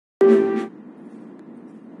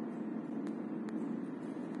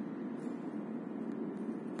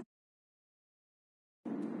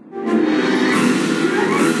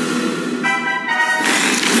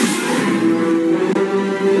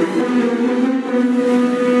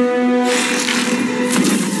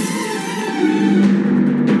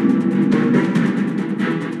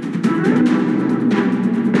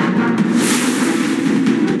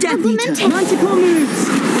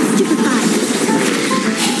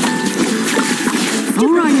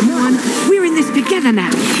All right, everyone. We're in this together now.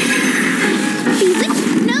 Bewitched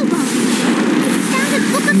Snowball. Standard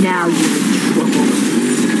book of Now you're in trouble.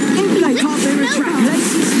 Bewitched Can't they retract?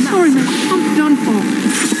 Snowball. Sorry, mate. I'm done for.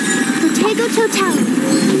 Protego Total.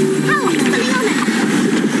 Howie Spelliona.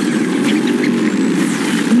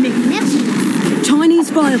 Magnificent. Chinese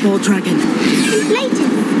fireball dragon. Inflated.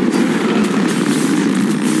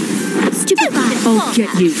 Stupefied. I'll get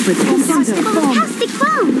you for this. Fantastic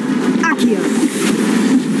bomb. Accio.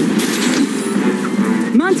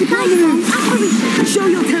 Cyclone Manticore. apparition. Show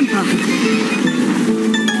your temper.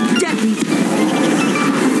 Deadly.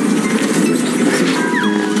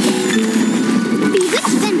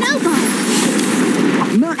 Bewitched Snowball.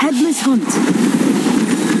 Headless hunt.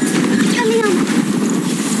 Spelliona.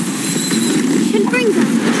 Confringo.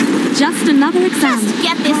 Just another exam. Just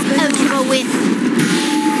get this over with.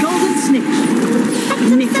 Golden snitch.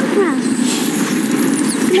 Spectrum Sempra.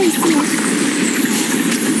 Glacier.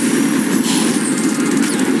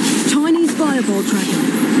 Chinese fireball dragon.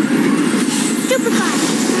 Stupefied.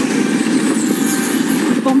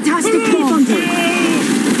 Bombastic thunder.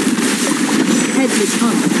 Headless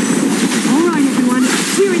hunt. All right, everyone.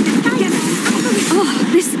 We're in this together. Oh,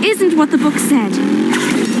 this isn't what the book said.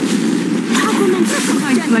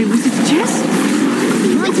 I play wizard's chess.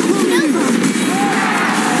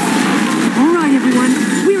 All right, everyone.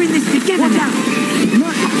 We're in this together now.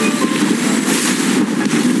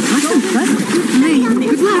 That's impressive.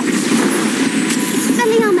 Good luck.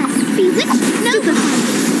 Spelliona. Bewitched Snowball.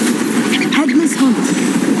 Headless hunt.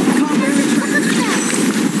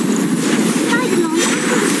 Cyclone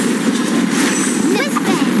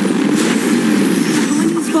Whisper.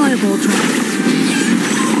 Chinese fireball dragon.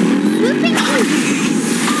 Whooping Eagle.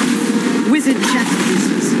 Wizard chess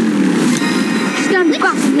pieces. Stand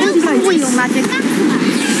back. No wheel magic. Maxima.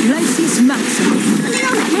 Glacis maximum.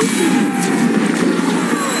 Spelliona Maxima.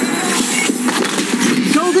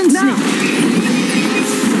 Golden snitch.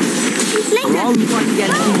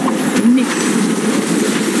 Inflated. Nick.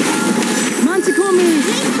 Manticore move.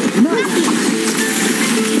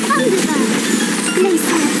 Thunderbird.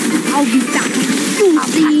 Glacier. I'll be back. I'll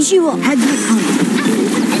patch you up. Headless hunt.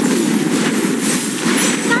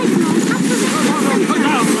 Cyclone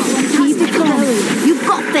apparition. Keep it going. You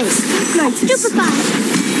got this. Stupefied.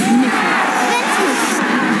 Ventus.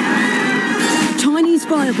 Chinese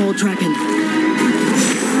fireball dragon.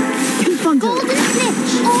 Thunder. Golden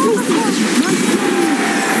snitch. All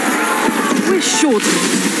We're short.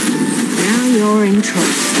 Now you're in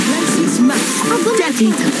trouble. Glacis max. Death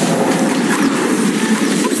Eater.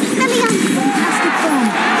 Plastic bomb.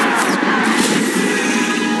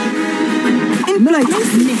 Inflate.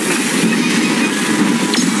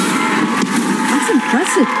 That's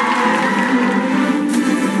impressive.